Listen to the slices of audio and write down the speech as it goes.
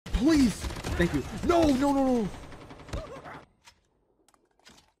please. Thank you. No, no, no, no.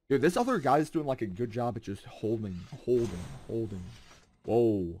 Dude, this other guy's doing like a good job at just holding.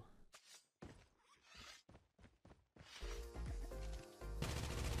 Whoa.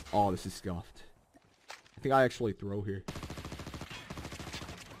 Oh, this is scuffed. I think I actually throw here.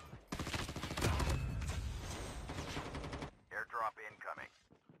 Airdrop incoming.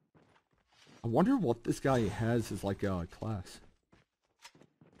 I wonder what this guy has as like a class.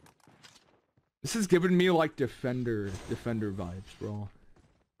 This is giving me like defender vibes, bro.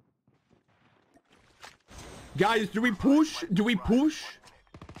 Guys, do we push? Do we push?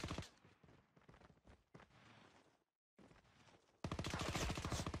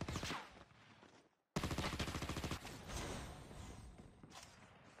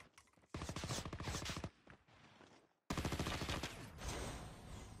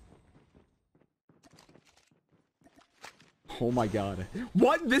 Oh my god.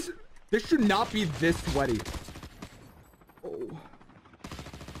 What? This should not be this sweaty. Oh.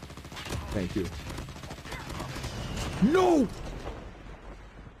 Thank you. No!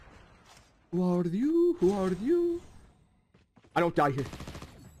 Who are you? Who are you? I don't die here.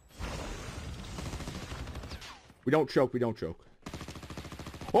 We don't choke. We don't choke.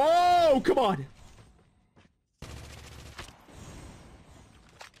 Oh, come on.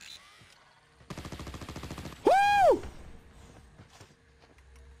 Woo!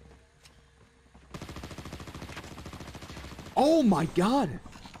 Oh my god.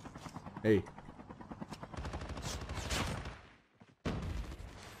 Hey.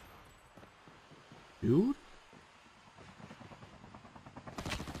 Dude?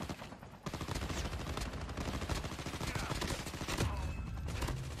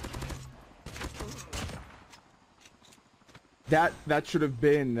 That should have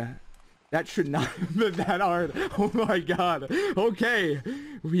been... That should not have been that hard. Oh my god. Okay.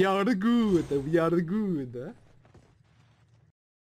 We are good. We are good.